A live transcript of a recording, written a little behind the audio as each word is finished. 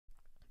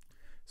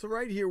So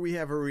right here we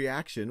have a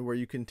reaction where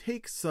you can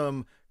take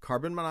some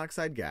carbon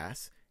monoxide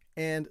gas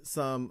and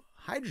some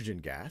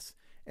hydrogen gas,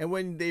 and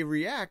when they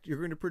react, you're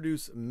going to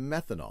produce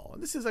methanol.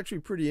 And this is actually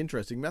pretty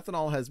interesting.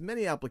 Methanol has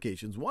many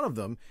applications. One of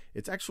them,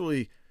 it's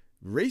actually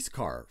race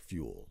car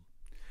fuel.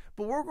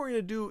 But what we're going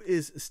to do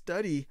is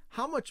study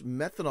how much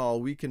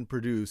methanol we can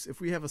produce if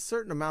we have a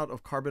certain amount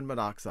of carbon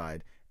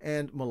monoxide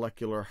and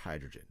molecular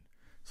hydrogen.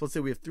 So let's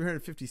say we have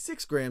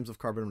 356 grams of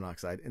carbon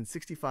monoxide and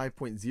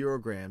 65.0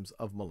 grams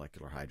of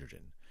molecular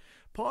hydrogen.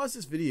 Pause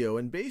this video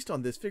and based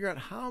on this, figure out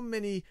how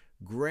many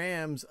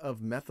grams of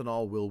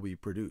methanol will we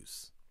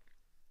produce.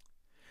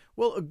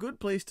 Well, a good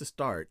place to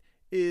start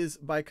is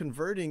by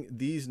converting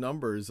these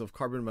numbers of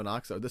carbon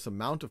monoxide, this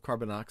amount of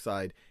carbon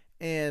monoxide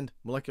and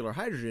molecular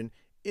hydrogen,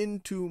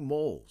 into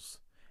moles.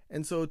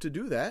 And so to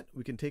do that,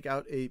 we can take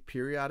out a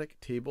periodic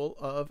table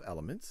of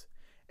elements,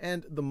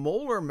 and the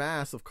molar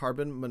mass of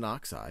carbon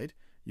monoxide,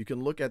 you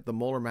can look at the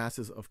molar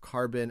masses of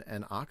carbon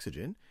and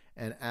oxygen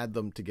and add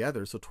them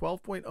together. So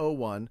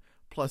 12.01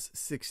 plus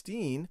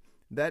 16,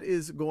 that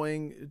is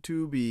going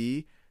to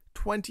be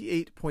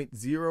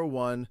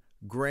 28.01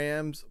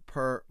 grams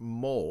per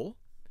mole.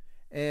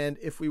 And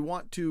if we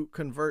want to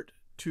convert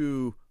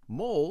to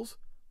moles,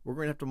 we're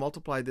going to have to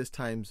multiply this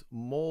times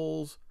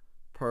moles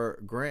per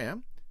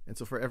gram. And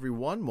so for every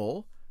 1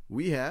 mole,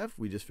 we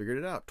just figured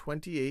it out,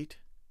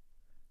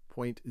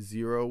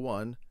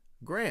 28.01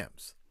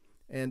 grams.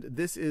 And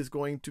this is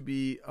going to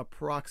be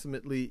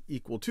approximately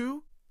equal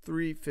to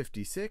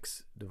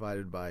 356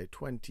 divided by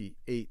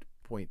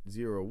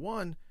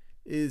 28.01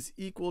 is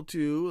equal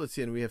to, let's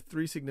see, and we have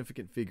 3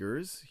 significant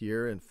figures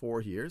here and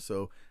 4 here,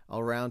 so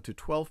I'll round to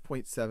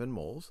 12.7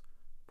 moles,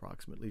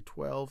 approximately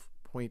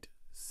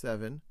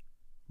 12.7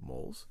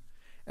 moles.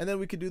 And then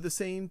we could do the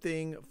same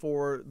thing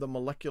for the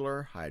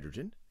molecular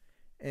hydrogen.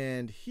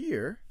 And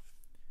here,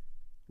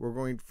 we're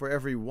going, for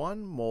every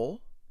 1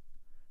 mole,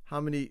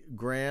 how many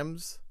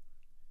grams,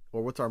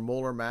 or what's our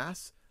molar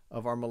mass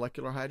of our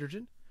molecular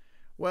hydrogen?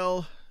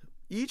 Well,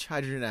 each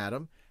hydrogen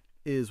atom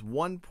is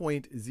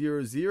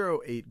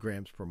 1.008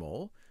 grams per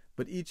mole,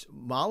 but each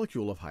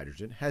molecule of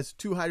hydrogen has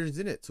 2 hydrogens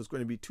in it, so it's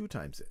going to be 2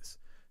 times this.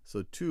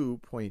 So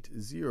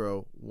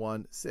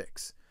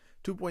 2.016.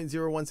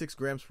 2.016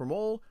 grams per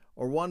mole,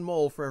 or 1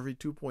 mole for every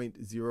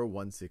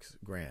 2.016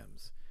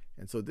 grams.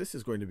 And so this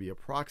is going to be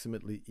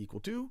approximately equal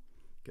to,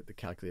 get the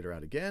calculator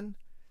out again,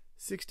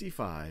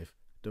 65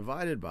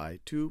 divided by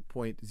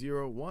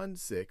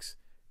 2.016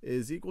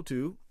 is equal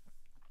to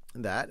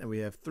that, and we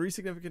have 3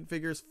 significant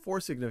figures, 4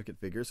 significant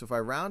figures. So if I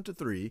round to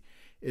 3,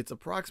 it's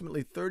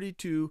approximately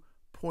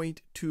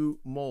 32.2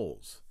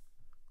 moles.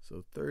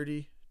 So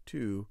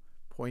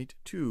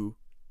 32.2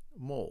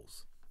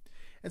 moles.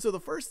 And so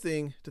the first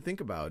thing to think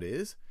about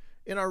is,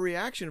 in our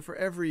reaction, for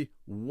every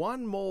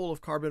 1 mole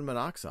of carbon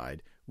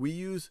monoxide, we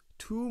use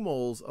 2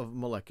 moles of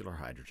molecular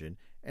hydrogen,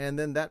 and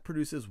then that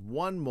produces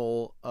 1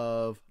 mole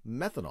of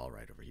methanol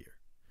right over here.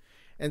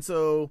 And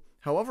so,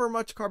 however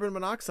much carbon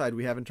monoxide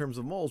we have in terms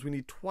of moles, we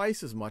need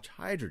twice as much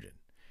hydrogen.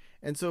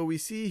 And so we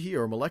see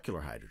here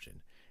molecular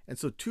hydrogen. And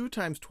so 2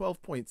 times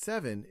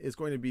 12.7 is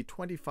going to be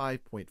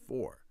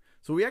 25.4.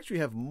 So we actually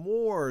have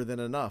more than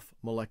enough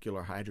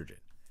molecular hydrogen.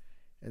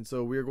 And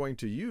so we are going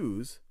to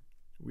use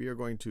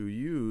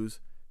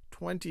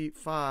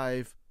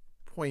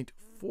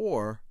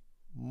 25.4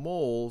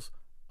 moles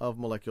of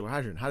molecular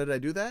hydrogen. How did I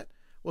do that?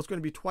 Well, it's going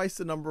to be twice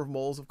the number of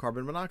moles of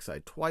carbon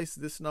monoxide. Twice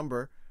this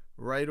number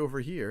right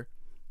over here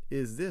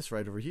is this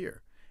right over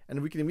here.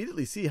 And we can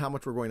immediately see how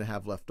much we're going to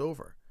have left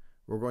over.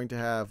 We're going to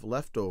have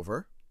left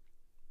over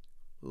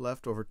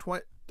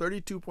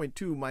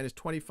 32.2 minus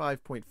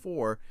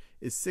 25.4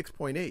 is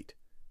 6.8.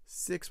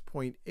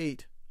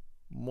 6.8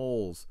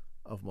 moles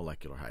of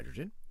molecular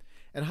hydrogen.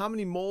 And how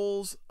many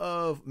moles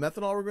of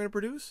methanol we're going to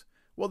produce?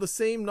 Well, the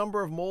same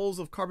number of moles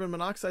of carbon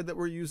monoxide that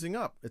we're using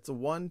up. It's a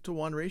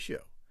 1-to-1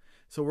 ratio.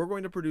 So we're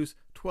going to produce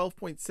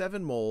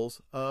 12.7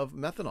 moles of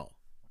methanol.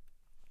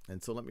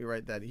 And so let me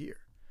write that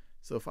here.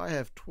 So if I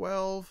have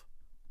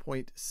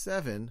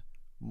 12.7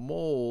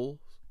 moles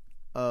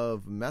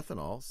of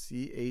methanol,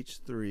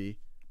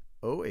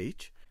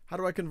 CH3OH, how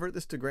do I convert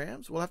this to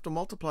grams? We'll have to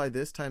multiply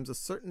this times a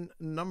certain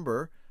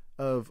number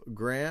of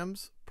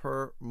grams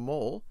per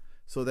mole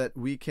so that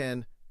we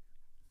can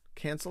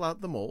cancel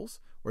out the moles,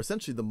 or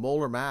essentially the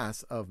molar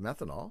mass of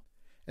methanol.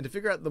 And to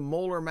figure out the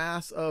molar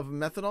mass of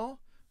methanol,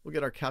 we'll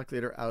get our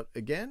calculator out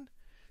again.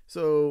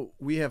 So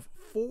we have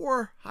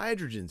 4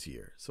 hydrogens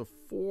here. So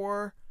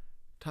 4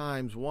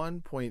 times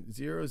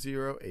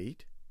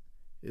 1.008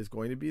 is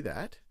going to be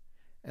that.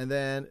 And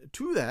then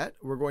to that,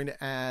 we're going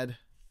to add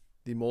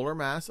the molar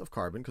mass of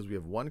carbon, because we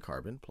have 1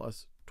 carbon,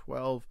 plus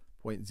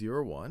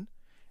 12.01,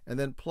 and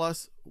then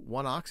plus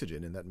 1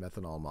 oxygen in that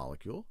methanol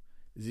molecule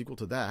is equal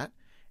to that.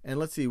 And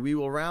let's see, we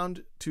will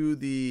round to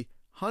the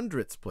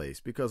hundredths place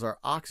because our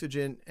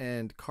oxygen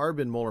and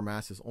carbon molar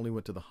masses only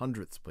went to the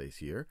hundredths place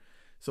here.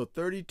 So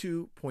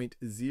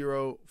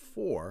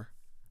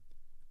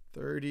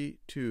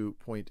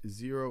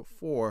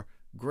 32.04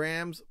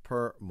 grams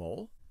per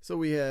mole. So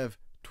we have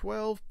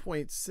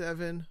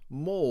 12.7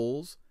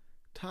 moles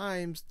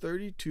times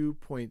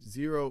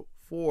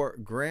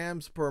 32.04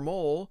 grams per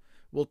mole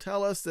will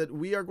tell us that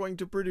we are going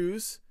to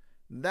produce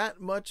that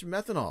much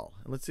methanol.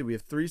 And let's see, we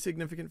have three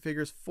significant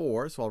figures,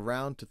 4, so I'll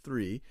round to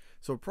 3.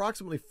 So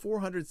approximately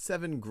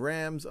 407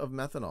 grams of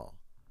methanol.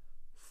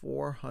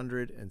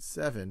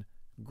 407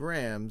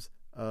 grams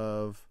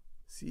of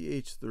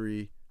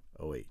CH3OH.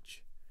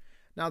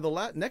 Now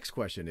the next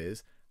question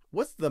is,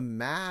 what's the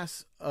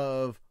mass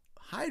of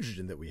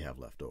hydrogen that we have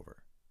left over?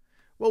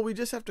 Well, we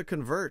just have to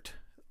convert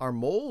our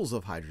moles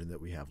of hydrogen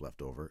that we have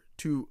left over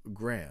to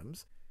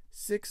grams,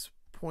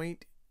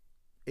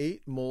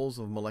 6.8 moles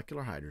of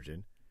molecular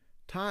hydrogen,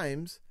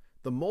 times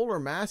the molar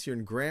mass here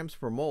in grams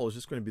per mole is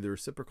just going to be the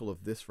reciprocal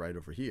of this right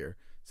over here.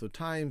 So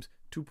times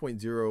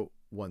 2.016.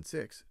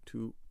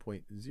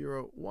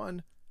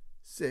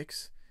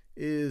 2.016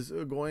 is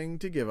going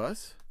to give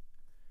us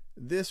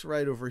this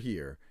right over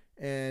here.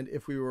 And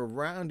if we were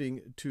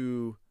rounding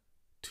to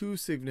two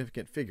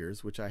significant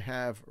figures, which I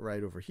have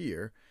right over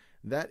here,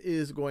 that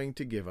is going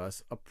to give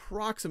us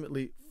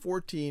approximately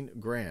 14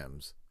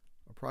 grams.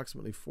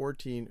 Approximately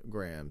 14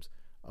 grams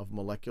of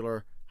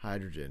molecular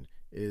hydrogen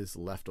is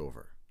left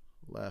over.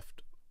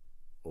 Left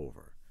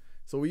over.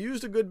 So we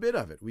used a good bit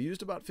of it. We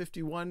used about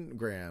 51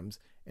 grams,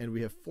 and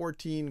we have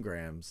 14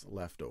 grams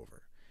left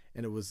over.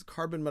 And it was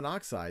carbon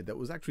monoxide that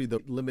was actually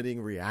the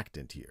limiting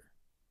reactant here.